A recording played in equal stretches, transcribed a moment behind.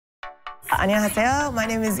안녕하세요. My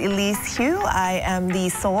name is Elise Hugh. I am the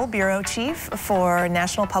Seoul Bureau Chief for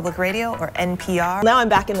National Public Radio, or NPR. Now I'm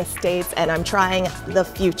back in the States and I'm trying the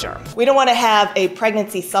future. We don't want to have a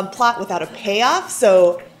pregnancy subplot without a payoff,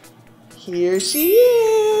 so here she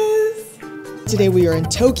is. Today we are in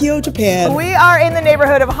Tokyo, Japan. We are in the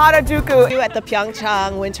neighborhood of Harajuku at the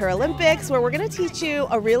Pyeongchang Winter Olympics, where we're going to teach you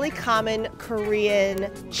a really common Korean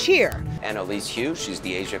cheer. And Elise Hugh, she's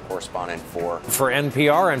the Asia correspondent for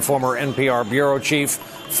NPR and former NPR bureau chief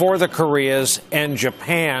for the Koreas and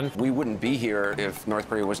Japan. We wouldn't be here if North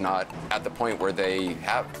Korea was not at the point where they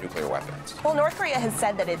have nuclear weapons. Well, North Korea has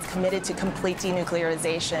said that it's committed to complete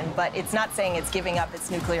denuclearization, but it's not saying it's giving up its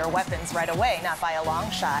nuclear weapons right away, not by a long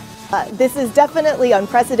shot. This is definitely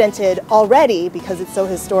unprecedented already because it's so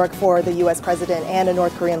historic for the U.S. president and a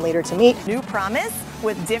North Korean leader to meet. New promise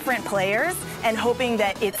with different players and hoping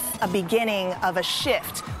that it's a beginning of a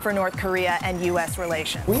shift for North Korea and U.S.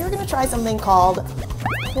 relations. We are going to try something called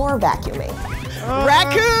pore vacuuming.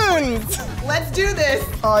 Raccoons! Let's do this.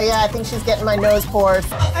 Oh yeah, I think she's getting my nose pores.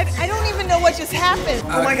 I don't even know what just happened.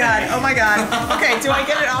 Oh my God, oh my God. Okay, do I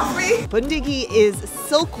get it off me? Bundigi is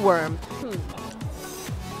silkworm.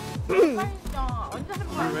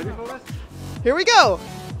 Here we go.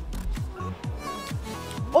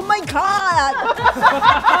 Oh my God!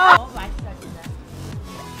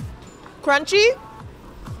 Crunchy,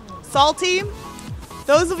 salty.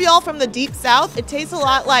 Those of y'all from the deep south, it tastes a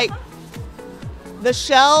lot like the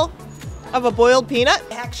shell of a boiled peanut.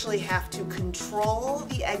 I actually have to control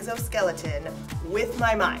the exoskeleton with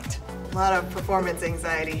my mind. A lot of performance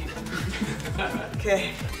anxiety.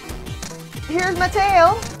 Okay. Here's my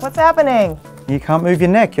tail. What's happening? You can't move your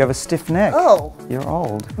neck. You have a stiff neck. Oh. You're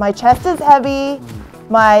old. My chest is heavy.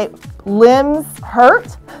 My limbs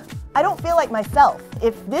hurt. I don't feel like myself.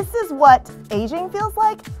 If this is what aging feels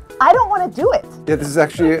like, I don't want to do it. Yeah, this is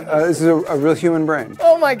actually a real human brain.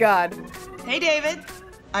 Oh my God. Hey David,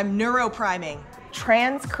 I'm neuropriming.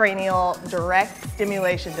 Transcranial direct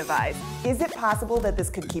stimulation device. Is it possible that this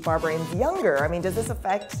could keep our brains younger? I mean, does this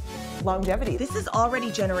affect longevity? This is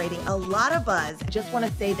already generating a lot of buzz. I just want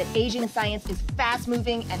to say that aging science is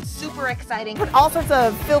fast-moving and super exciting. Put all sorts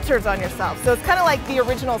of filters on yourself, so it's kind of like the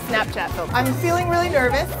original Snapchat filter. I'm feeling really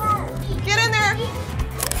nervous. Get in there.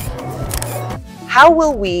 How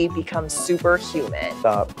will we become superhuman?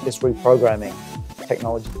 This reprogramming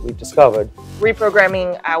technology that we've discovered.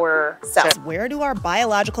 Reprogramming ourselves. Where do our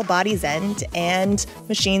biological bodies end and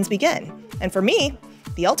machines begin? And for me,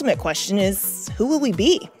 the ultimate question is, who will we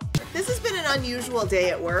be? This has been an unusual day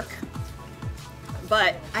at work,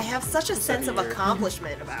 but I have such a sense of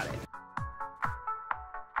accomplishment about it.